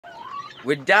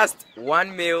With just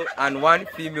one male and one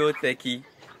female turkey,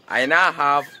 I now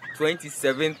have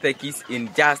 27 turkeys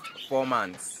in just 4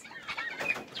 months.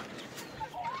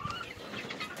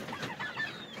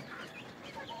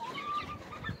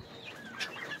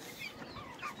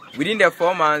 Within the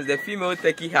 4 months, the female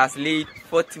turkey has laid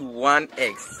 41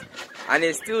 eggs and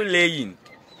is still laying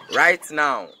right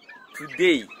now,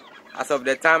 today, as of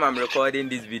the time I'm recording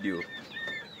this video.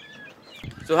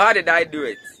 So how did I do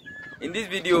it? In this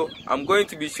video, I'm going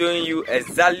to be showing you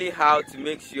exactly how to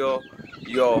make sure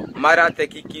your mother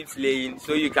turkey keeps laying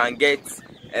so you can get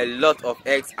a lot of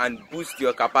eggs and boost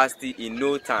your capacity in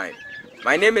no time.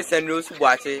 My name is Henry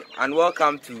Owusu-Boakye and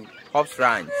welcome to Hops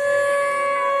Ranch.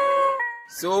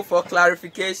 So for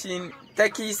clarification,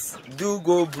 turkeys do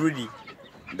go broody.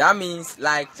 That means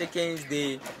like chickens,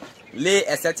 they lay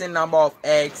a certain number of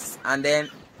eggs and then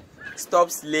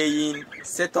stops laying,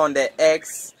 sit on the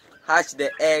eggs, hatch the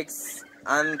eggs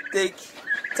and take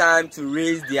time to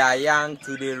raise their young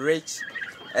till they reach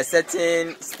a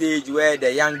certain stage where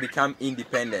the young become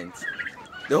independent.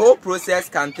 The whole process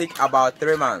can take about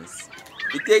 3 months.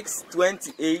 It takes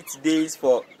 28 days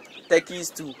for turkeys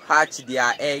to hatch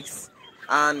their eggs,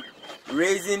 and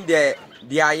raising their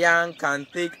young can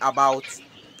take about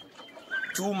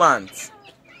 2 months.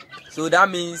 So that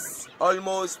means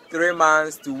almost 3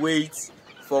 months to wait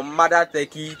for mother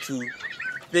turkey to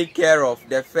take care of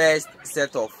the first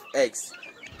set of eggs.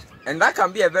 And that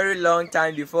can be a very long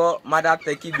time before mother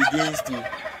turkey begins to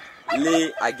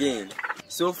lay again.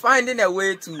 So finding a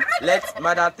way to let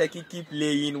mother turkey keep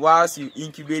laying whilst you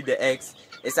incubate the eggs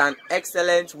is an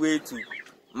excellent way to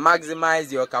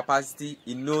maximize your capacity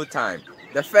in no time.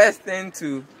 The first thing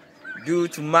to do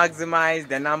to maximize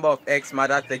the number of eggs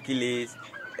mother turkey lays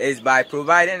is by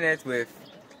providing it with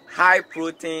high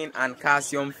protein and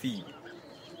calcium feed.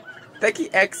 Turkey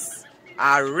eggs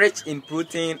are rich in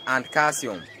protein and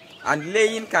calcium, and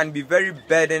laying can be very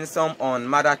burdensome on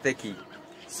mother turkey.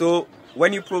 So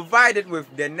when you provide it with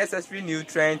the necessary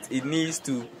nutrients it needs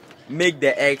to make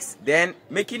the eggs, then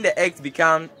making the eggs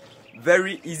become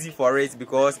very easy for it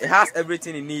because it has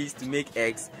everything it needs to make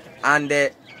eggs, and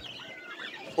the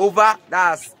over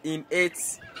that's in it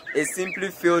is simply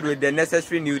filled with the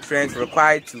necessary nutrients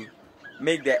required to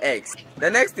make the eggs. The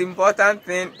next important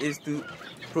thing is to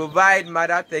provide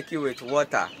mother turkey with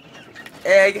water.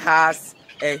 Egg has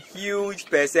a huge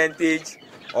percentage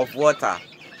of water,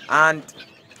 and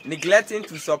neglecting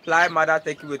to supply mother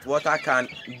turkey with water can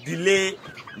delay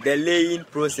the laying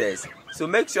process. So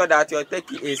make sure that your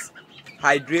turkey is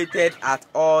hydrated at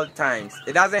all times.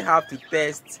 It doesn't have to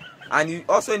thirst, and you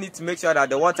also need to make sure that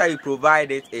the water you provide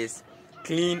it is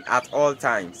clean at all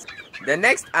times. The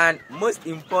next and most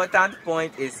important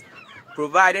point is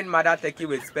providing mother turkey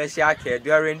with special care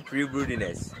during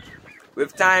pre-broodiness.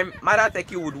 With time, mother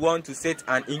turkey would want to sit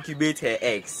and incubate her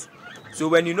eggs. So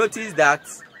when you notice that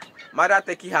mother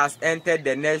turkey has entered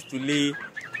the nest to lay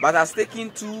but has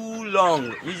taken too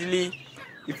long, usually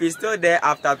if it's still there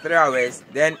after 3 hours,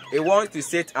 then it wants to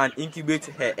sit and incubate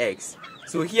her eggs.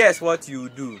 So here's what you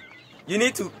do. You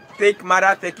need to take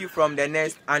mother turkey from the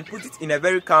nest and put it in a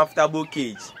very comfortable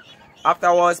cage.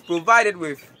 Afterwards, provide it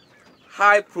with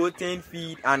high protein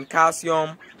feed and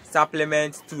calcium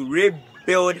supplements to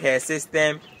rebuild her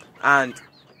system, and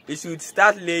it should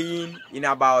start laying in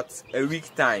about a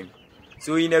week time.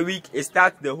 So in a week it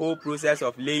starts the whole process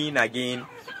of laying again,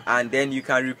 and then you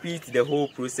can repeat the whole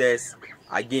process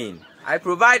again. I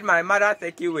provide my mother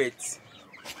turkey with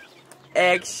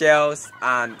egg shells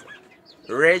and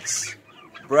rich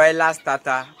broiler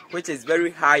starter, which is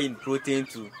very high in protein,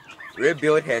 to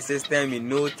rebuild her system in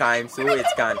no time so it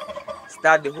can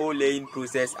start the whole laying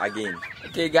process again.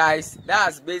 Okay guys,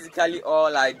 that's basically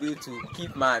all I do to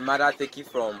keep my mother turkey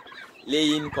from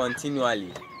laying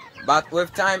continually. But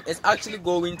with time it's actually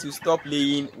going to stop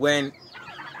laying when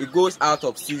it goes out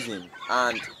of season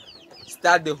and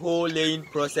start the whole laying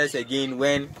process again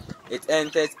when it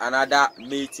enters another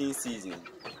mating season.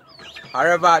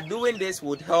 However, doing this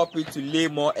would help you to lay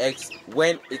more eggs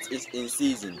when it is in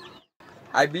season.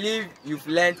 I believe you've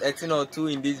learned a thing or two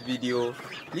in this video.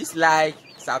 Please like,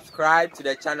 subscribe to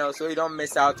the channel so you don't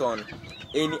miss out on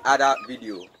any other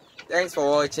video. Thanks for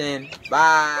watching.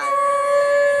 Bye.